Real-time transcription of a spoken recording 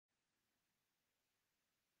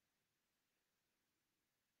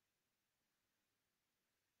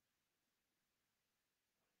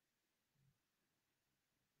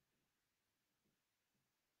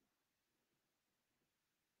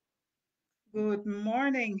Good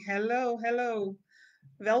morning. Hello, hello.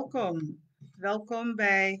 Welcome. Welcome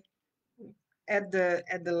bij at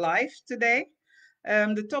the live today.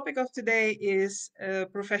 The topic of today is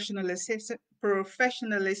professionalism,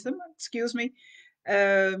 excuse me.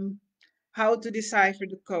 Um, how to decipher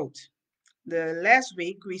the code. The last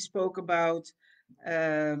week we spoke about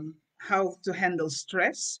how to handle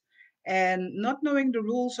stress and not knowing the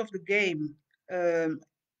rules of the game um,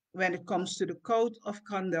 when it comes to the code of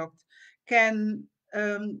conduct can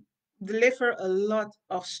deliver a lot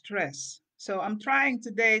of stress. So I'm trying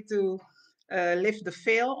today to lift the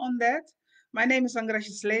veil on that. My name is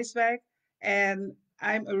Engracia ESleeswijk and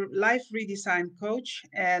I'm a life redesign coach.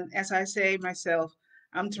 And as I say myself,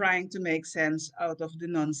 I'm trying to make sense out of the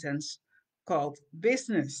nonsense called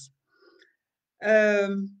business.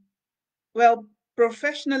 Um, well,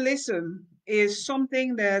 professionalism is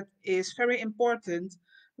something that is very important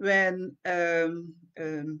when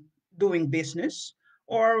doing business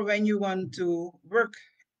or when you want to work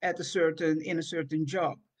in a certain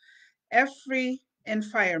job. Every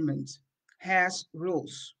environment has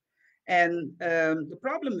rules, and the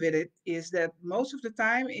problem with it is that most of the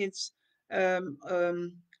time it's um,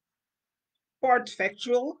 um, part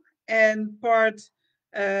factual and part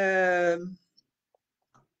um,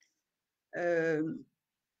 um,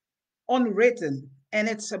 unwritten. And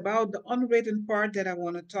it's about the unwritten part that I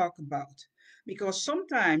want to talk about. Because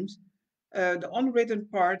sometimes the unwritten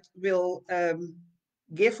part will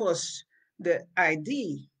give us the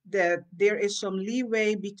idea that there is some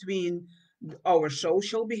leeway between our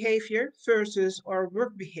social behavior versus our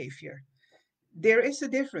work behavior. There is a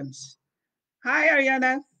difference. Hi,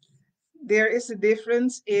 Ariana. There is a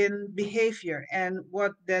difference in behavior. And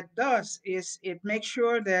what that does is it makes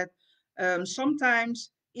sure that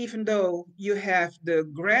sometimes, even though you have the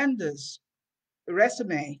grandest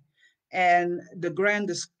resume and the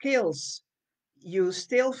grandest skills, you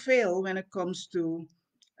still fail when it comes to,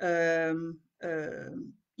 um,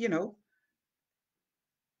 you know,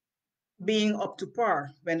 being up to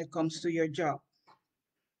par when it comes to your job.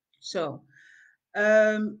 So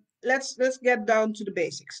let's get down to the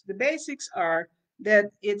basics. The basics are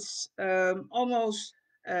that it's almost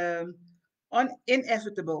um,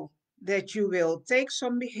 inevitable that you will take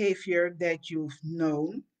some behavior that you've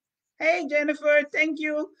known. Hey Jennifer, thank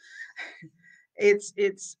you. It's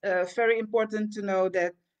very important to know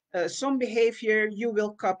that some behavior you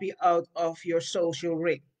will copy out of your social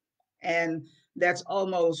ring, and that's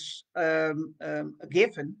almost a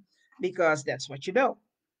given because that's what you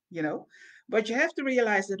know. But you have to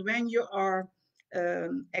realize that when you are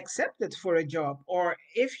accepted for a job, or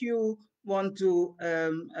if you want to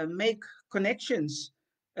make connections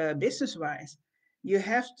business-wise, you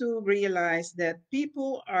have to realize that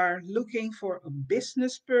people are looking for a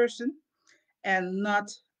business person and not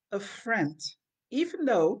a friend, even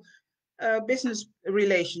though business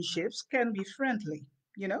relationships can be friendly,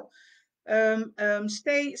 you know.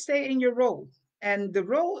 Stay in your role. And the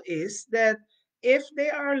role is that if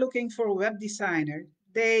they are looking for a web designer,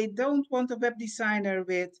 they don't want a web designer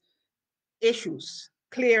with issues,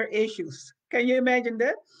 clear issues. Can you imagine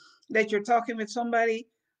that? That you're talking with somebody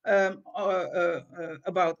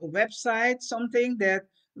about a website, something that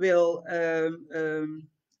will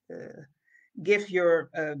give your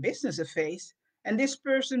business a face, and this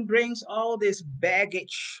person brings all this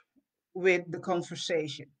baggage with the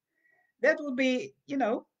conversation. That would be,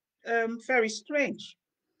 very strange.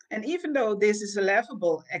 And even though this is a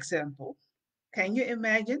laughable example, can you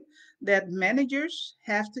imagine that managers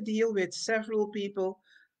have to deal with several people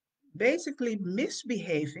basically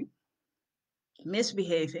misbehaving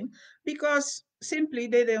because simply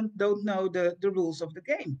they don't know the rules of the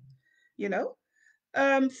game, you know?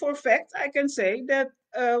 For fact, I can say that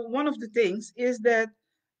one of the things is that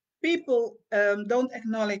people don't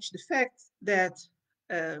acknowledge the fact that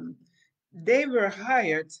um, they were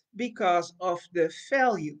hired because of the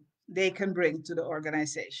value they can bring to the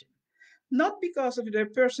organization, not because of their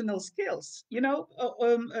personal skills,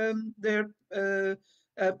 their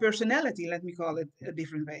personality, let me call it a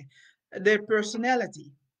different way, their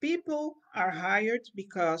personality. People are hired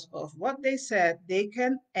because of what they said they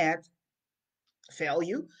can add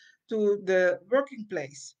value to the working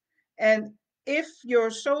place. And if your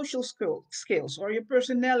social skills or your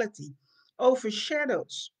personality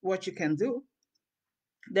overshadows what you can do,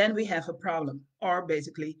 then we have a problem. Or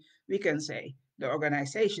basically, we can say the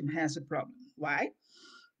organization has a problem. Why?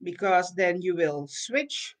 Because then you will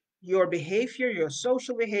switch your behavior, your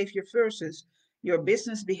social behavior versus your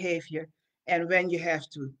business behavior. And when you have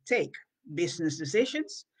to take business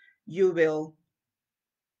decisions, you will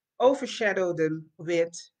overshadow them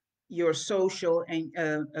with your social and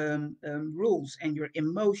rules and your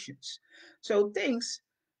emotions. So things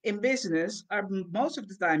in business are most of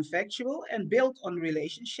the time factual and built on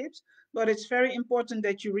relationships, but it's very important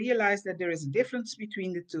that you realize that there is a difference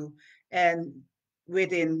between the two. And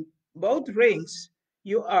within both rings,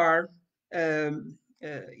 you are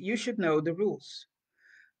you should know the rules.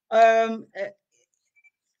 Um, uh,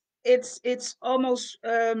 it's almost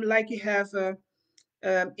like you have a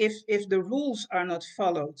if the rules are not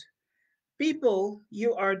followed, people,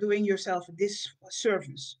 you are doing yourself a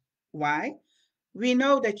disservice. Why? We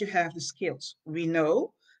know that you have the skills. We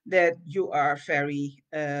know that you are very,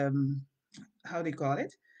 how do you call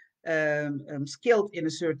it? Skilled in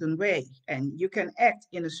a certain way, and you can act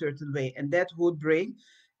in a certain way, and that would bring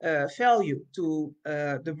value to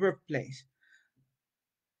the workplace.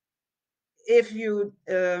 If you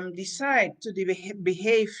decide to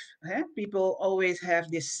behave, people always have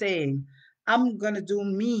this saying, I'm going to do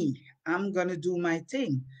me, I'm going to do my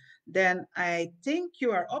thing. Then I think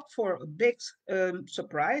you are up for a big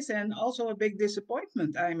surprise and also a big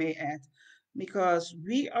disappointment, I may add, because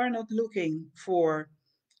we are not looking for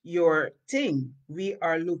your thing, we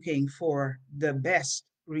are looking for the best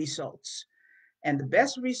results. And the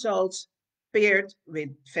best results paired with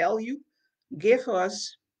value give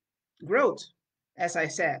us growth, as I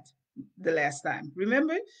said the last time.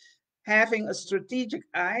 Remember, having a strategic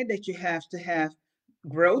eye that you have to have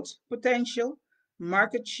growth potential,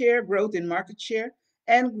 market share, growth in market share,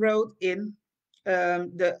 and growth in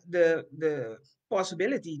the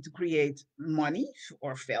possibility to create money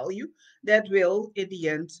or value that will, in the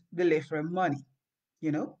end, deliver money.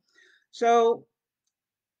 You know, so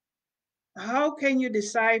how can you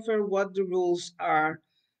decipher what the rules are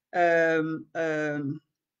um, um,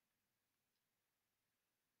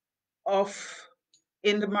 of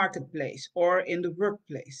in the marketplace or in the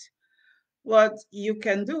workplace? What you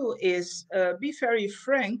can do is be very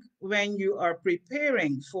frank when you are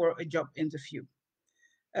preparing for a job interview.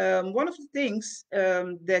 One of the things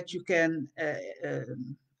that you can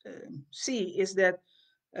see is that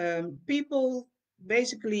people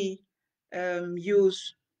basically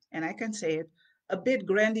use, and I can say it, a bit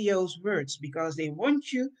grandiose words because they want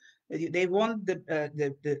the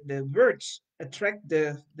words attract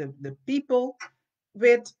the people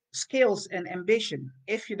with skills and ambition.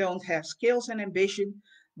 If you don't have skills and ambition,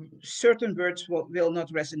 certain words will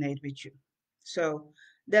not resonate with you. So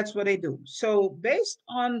that's what I do. So based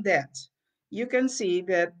on that, you can see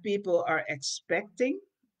that people are expecting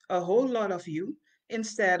a whole lot of you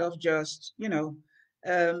instead of just,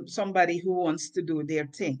 somebody who wants to do their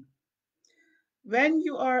thing. When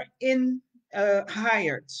you are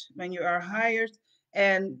when you are hired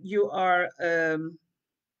and you are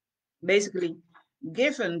basically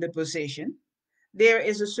given the position, there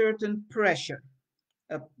is a certain pressure.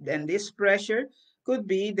 And this pressure could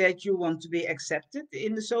be that you want to be accepted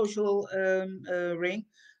in the social ring,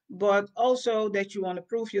 but also that you want to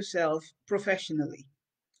prove yourself professionally.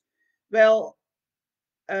 Well,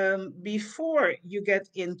 before you get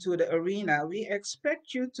into the arena, we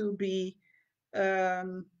expect you to be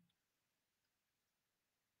um,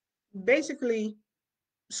 basically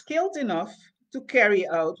skilled enough to carry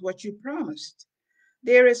out what you promised.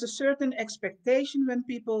 There is a certain expectation when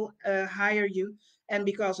people hire you, and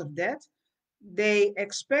because of that, they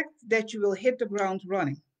expect that you will hit the ground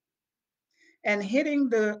running. And hitting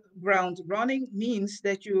the ground running means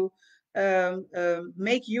that you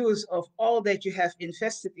make use of all that you have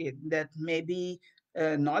invested in, that may be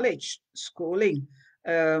knowledge, schooling,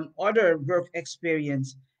 other work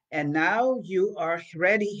experience. And now you are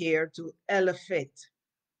ready here to elevate.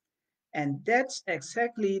 And that's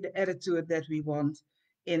exactly the attitude that we want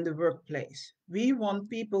in the workplace. We want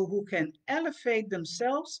people who can elevate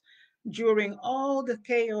themselves during all the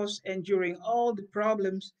chaos and during all the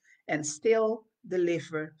problems and still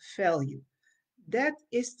deliver value. That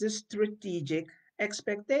is the strategic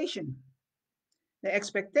expectation. The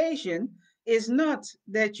expectation is not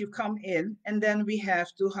that you come in and then we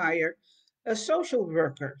have to hire a social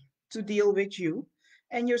worker to deal with you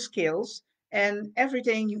and your skills and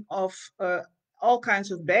everything of all kinds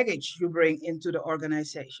of baggage you bring into the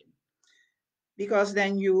organization, because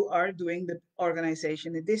then you are doing the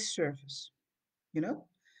organization a disservice. You know,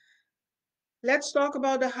 let's talk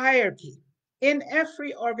about the hierarchy. In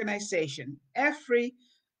every organization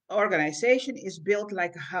is built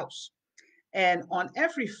like a house, and on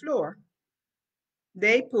every floor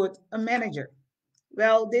they put a manager.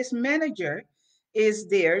 Well, this manager is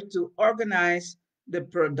there to organize the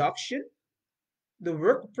production, the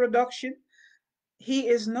work production. He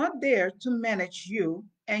is not there to manage you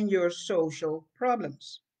and your social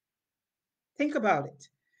problems. Think about it.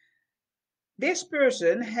 This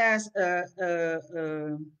person has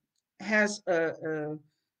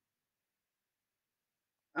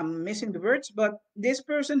I'm missing the words, but this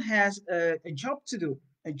person has a job to do,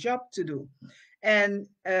 a job to do. And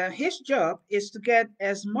his job is to get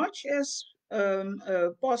as much as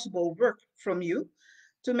possible work from you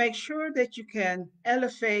to make sure that you can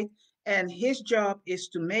elevate. And his job is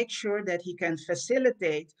to make sure that he can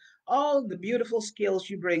facilitate all the beautiful skills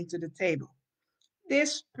you bring to the table.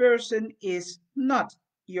 This person is not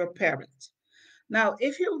your parent. Now,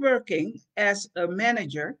 if you're working as a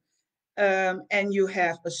manager, and you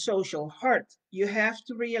have a social heart, you have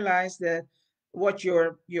to realize that what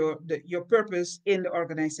your purpose in the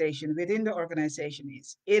organization, within the organization,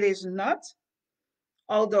 is. It is not,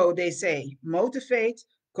 although they say motivate,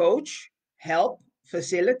 coach, help,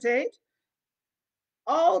 facilitate.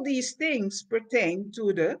 All these things pertain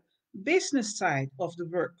to the business side of the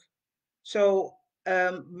work. So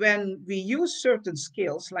when we use certain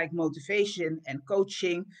skills like motivation and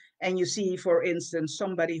coaching, and you see, for instance,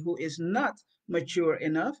 somebody who is not mature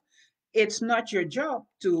enough, it's not your job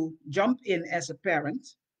to jump in as a parent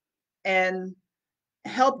and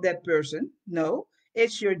help that person. No,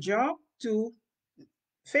 it's your job to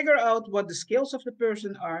figure out what the skills of the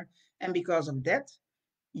person are. And because of that,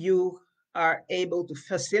 you are able to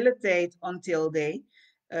facilitate until they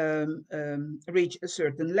reach a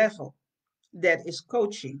certain level. That is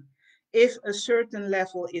coaching. If a certain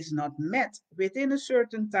level is not met within a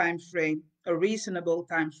certain time frame, a reasonable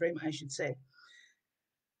time frame, I should say,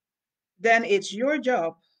 then it's your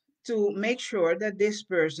job to make sure that this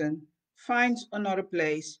person finds another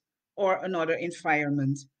place or another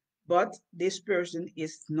environment, but this person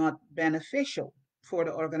is not beneficial for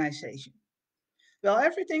the organization. Well,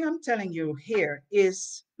 everything I'm telling you here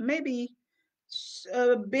is maybe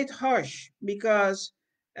a bit harsh because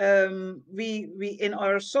we in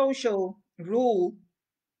our social rule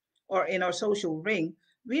or in our social ring,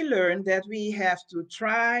 we learn that we have to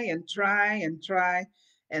try and try and try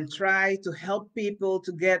and try to help people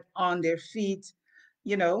to get on their feet,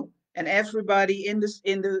 you know. And everybody in this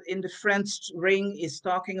in the friends ring is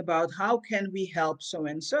talking about how can we help so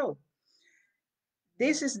and so.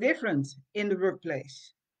 This is different in the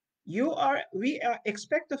workplace. We are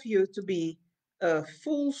expect of you to be a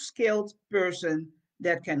full skilled person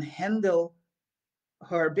that can handle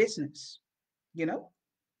her business, you know.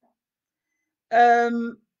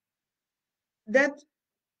 um, that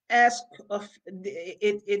ask of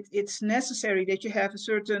it's necessary that you have a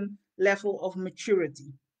certain level of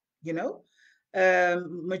maturity, you know.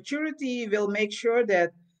 Maturity will make sure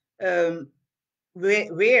that um,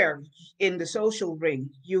 where in the social ring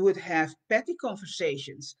you would have petty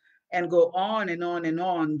conversations and go on and on and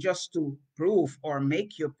on just to prove or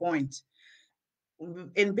make your point.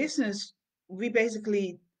 In business, we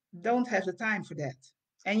basically don't have the time for that.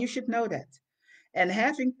 And you should know that. And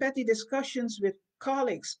having petty discussions with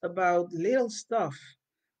colleagues about little stuff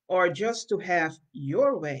or just to have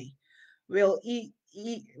your way will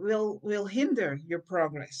hinder your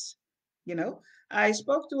progress. You know, I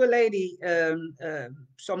spoke to a lady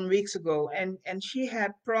some weeks ago, and she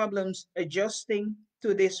had problems adjusting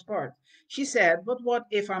to this part. She said, "But what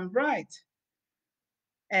if I'm right?"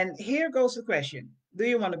 And here goes the question: do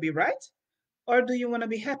you want to be right, or do you want to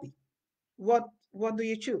be happy? What do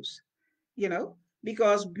you choose? You know,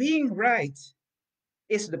 because being right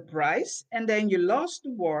is the price, and then you lost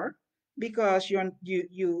the war because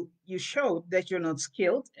you showed that you're not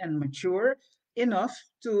skilled and mature enough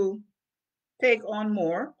to take on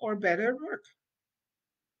more or better work.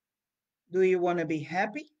 Do you want to be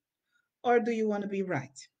happy, or do you want to be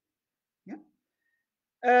right? Yeah.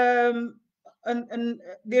 And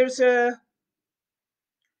there's a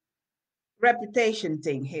reputation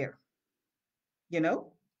thing here. You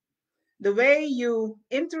know, the way you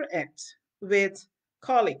interact with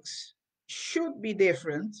colleagues should be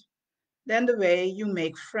different than the way you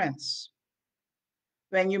make friends.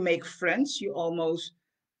 When you make friends, you almost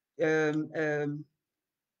um, um,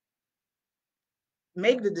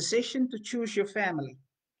 make the decision to choose your family.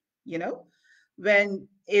 You know, when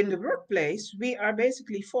in the workplace, we are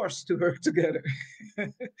basically forced to work together.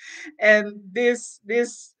 And this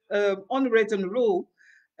unwritten rule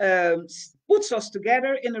puts us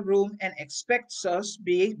together in a room and expects us,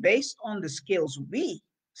 be based on the skills we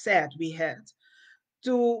said we had,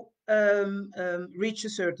 to reach a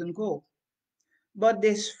certain goal. But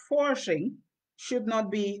this forcing should not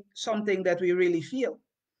be something that we really feel.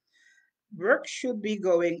 Work should be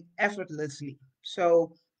going effortlessly.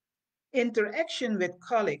 So interaction with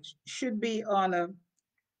colleagues should be on a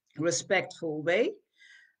respectful way.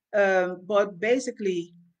 But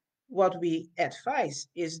basically, what we advise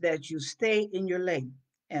is that you stay in your lane.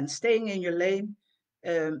 And staying in your lane,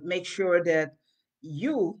 make sure that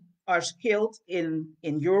you are skilled in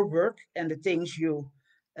your work and the things you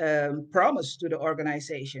promise to the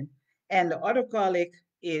organization. And the other colleague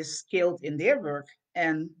is skilled in their work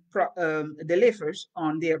and delivers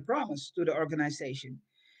on their promise to the organization.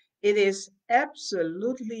 It is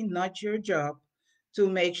absolutely not your job to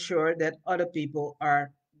make sure that other people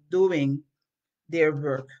are doing their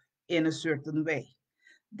work in a certain way.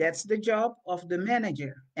 That's the job of the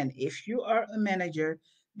manager. And if you are a manager,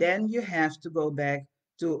 then you have to go back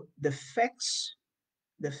to the facts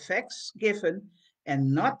given,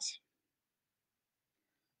 and not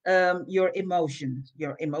your emotion,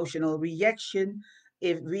 your emotional reaction.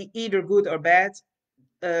 If we either good or bad,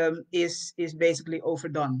 is basically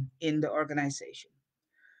overdone in the organization.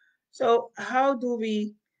 So how do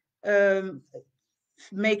we um,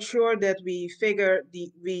 make sure that we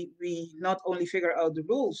not only figure out the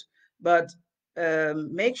rules, but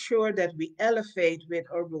make sure that we elevate with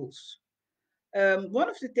our rules. One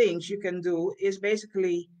of the things you can do is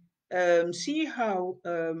basically see how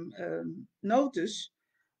notice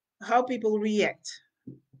how people react.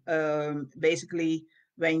 Basically,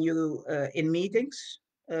 when you in meetings,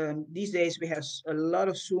 these days we have a lot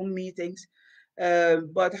of Zoom meetings,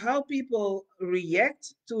 but how people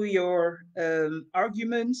react to your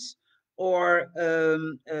arguments or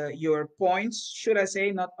your points, should I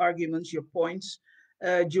say, not arguments, your points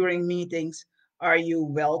during meetings. Are you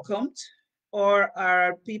welcomed, or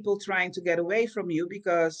are people trying to get away from you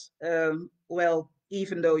because, well,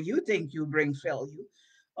 even though you think you bring value,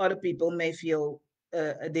 other people may feel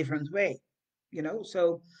a different way, you know?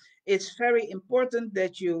 So it's very important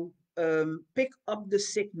that you pick up the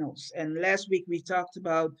signals. And last week we talked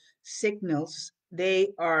about signals. They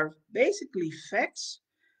are basically facts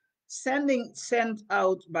sent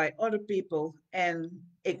out by other people, and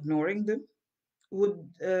ignoring them would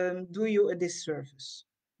do you a disservice,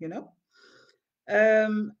 you know?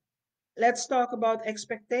 Um, let's talk about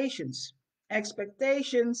expectations.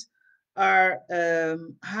 Expectations are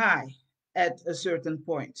high at a certain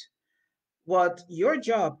point. What your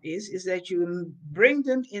job is that you bring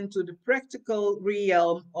them into the practical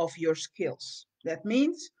realm of your skills. That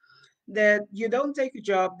means that you don't take a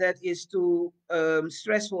job that is too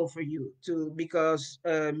stressful for you to, because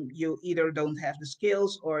you either don't have the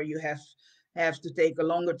skills, or you have to take a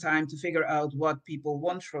longer time to figure out what people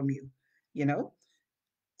want from you, you know.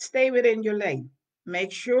 Stay within your lane.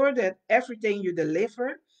 Make sure that everything you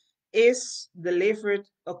deliver is delivered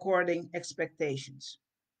according expectations.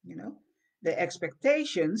 You know, the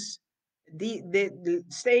expectations, the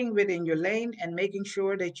staying within your lane and making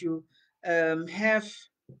sure that you have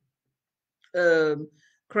um,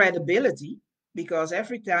 credibility, because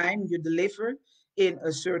every time you deliver in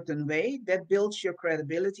a certain way, that builds your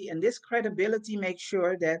credibility, and this credibility makes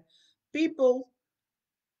sure that people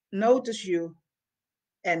notice you,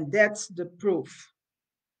 and that's the proof.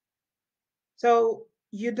 So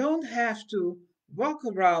you don't have to walk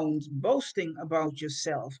around boasting about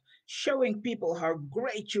yourself, showing people how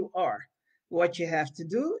great you are. What you have to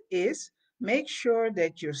do is make sure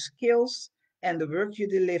that your skills and the work you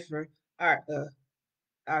deliver are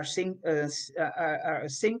are a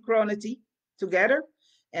synchronity together,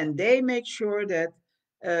 and they make sure that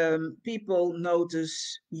people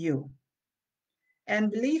notice you.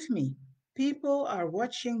 And believe me, people are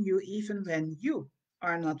watching you even when you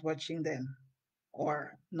are not watching them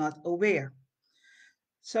or not aware.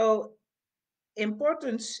 So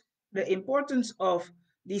importance the importance of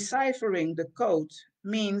deciphering the code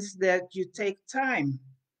means that you take time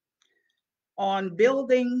on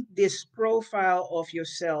building this profile of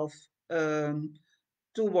yourself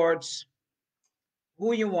towards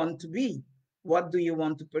who you want to be, what do you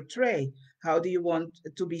want to portray, how do you want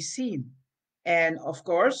to be seen. And of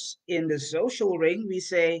course, in the social ring, we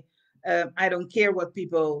say, I don't care what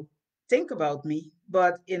people think about me,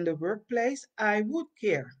 but in the workplace, I would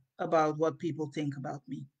care about what people think about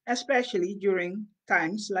me, especially during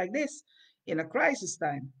times like this, in a crisis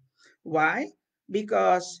time. Why?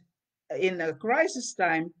 Because in a crisis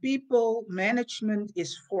time, people management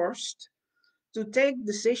is forced to take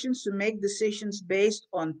decisions, to make decisions based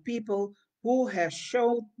on people who have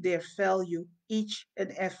shown their value each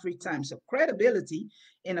and every time. So credibility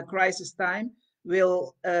in a crisis time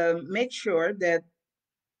will make sure that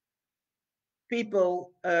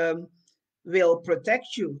people will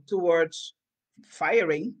protect you towards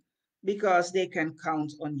firing, because they can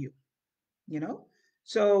count on you, you know?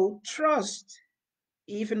 So trust,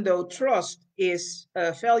 even though trust is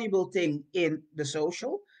a valuable thing in the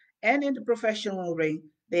social and in the professional ring,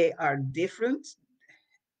 they are different.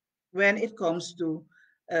 when it comes to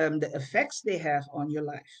the effects they have on your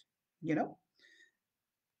life. You know,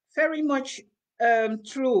 very much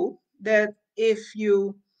true that if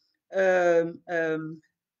you um, um,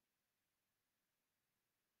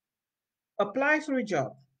 apply for a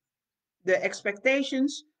job, the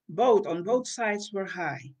expectations both on both sides were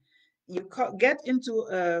high. You get into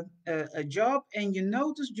a job and you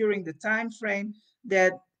notice during the time frame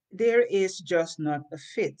that there is just not a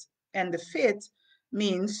fit, and the fit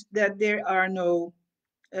means that there are no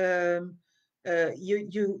um,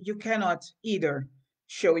 you cannot either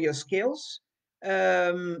show your skills,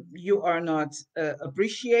 you are not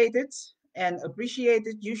appreciated, and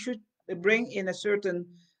appreciated you should bring in a certain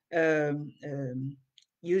um, um,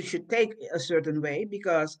 you should take a certain way,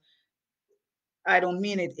 because I don't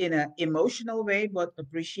mean it in an emotional way, but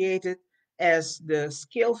appreciated as the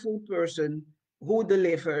skillful person who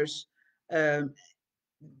delivers. um,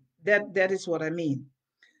 that is what I mean.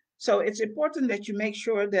 So it's important that you make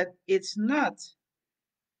sure that it's not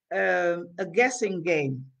a guessing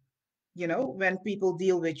game, when people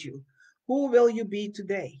deal with you. Who will you be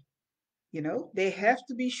today? They have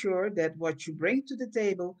to be sure that what you bring to the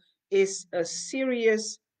table is a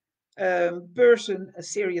serious person, a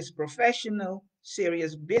serious professional,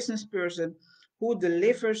 serious business person who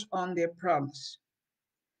delivers on their promise.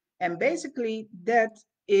 And basically, that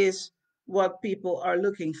is what people are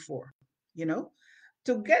looking for, you know,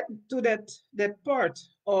 to get to that part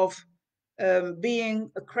of being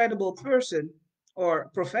a credible person or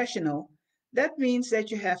professional. That means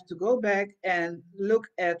that you have to go back and look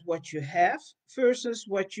at what you have versus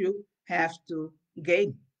what you have to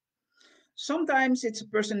gain. Sometimes it's a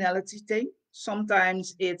personality thing.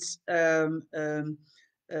 Sometimes it's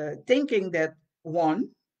thinking that one,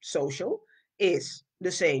 social, is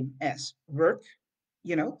the same as work,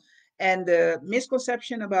 you know, and the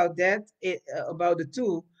misconception about about the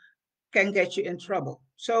two, can get you in trouble.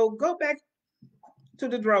 So go back to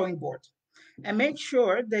the drawing board and make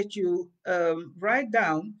sure that you write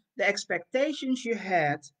down the expectations you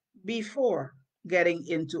had before getting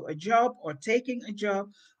into a job or taking a job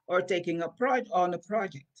or taking on a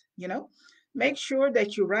project. Make sure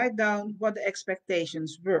that you write down what the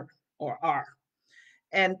expectations were or are,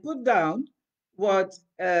 and put down what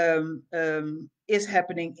is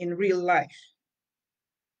happening in real life,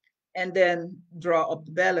 and then draw up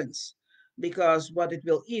the balance, because what it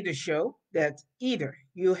will either show that either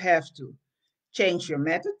you have to change your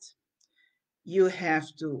method, you have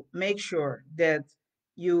to make sure that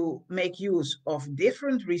you make use of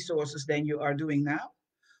different resources than you are doing now,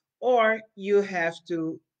 or you have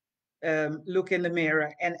to look in the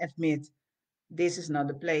mirror and admit this is not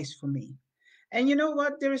the place for me. And you know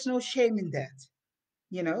what? There is no shame in that.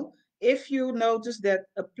 You know, if you notice that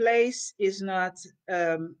a place is not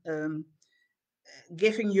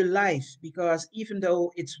giving you life, because even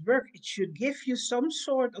though it's work, it should give you some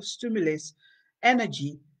sort of stimulus,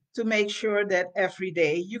 energy, to make sure that every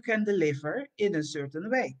day you can deliver in a certain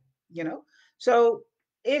way, you know? So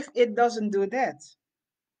if it doesn't do that,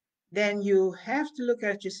 then you have to look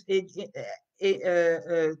at to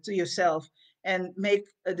yourself and make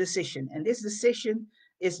a decision. And this decision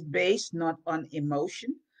is based not on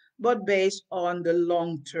emotion, but based on the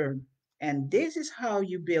long term. And this is how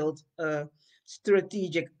you build a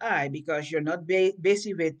strategic eye, because you're not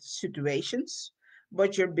busy with situations,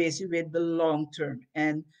 but you're busy with the long term.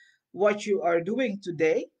 And what you are doing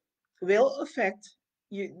today will affect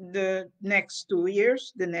the next 2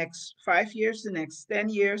 years, the next 5 years, the next 10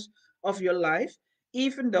 years of your life,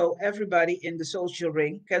 even though everybody in the social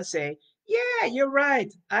ring can say, yeah, you're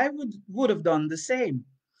right, I would have done the same.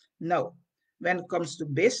 No, when it comes to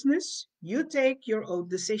business, you take your own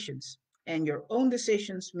decisions. And your own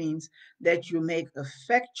decisions means that you make a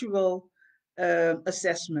factual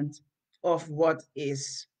assessment of what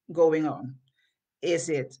is going on. Is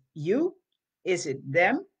it you? Is it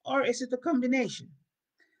them? Or is it a combination?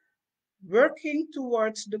 Working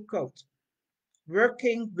towards the code,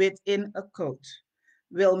 working within a code,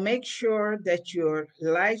 will make sure that your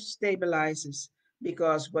life stabilizes,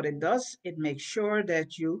 because what it does, it makes sure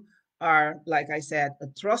that you are, like I said, a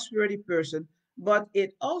trustworthy person, but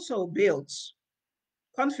it also builds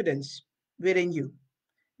confidence within you.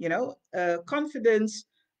 Confidence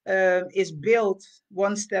is built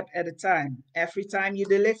one step at a time. Every time you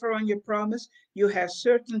deliver on your promise, you have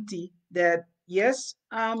certainty that, yes,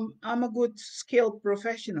 I'm a good skilled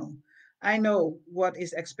professional. I know what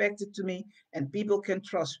is expected to me, and people can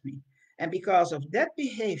trust me. And because of that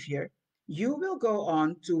behavior, you will go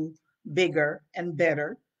on to bigger and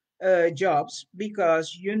better jobs,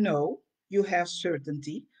 because you have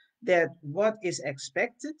certainty that what is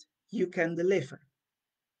expected, you can deliver.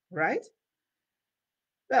 right?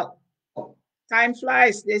 Well, time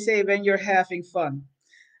flies, they say, when you're having fun.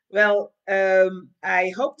 Well,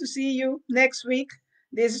 I hope to see you next week.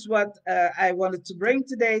 This is what I wanted to bring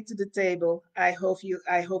today to the table. I hope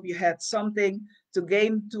you had something to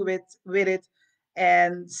gain to it with it,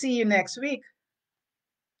 and see you next week.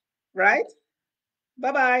 Right?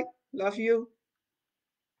 Bye bye. Love you.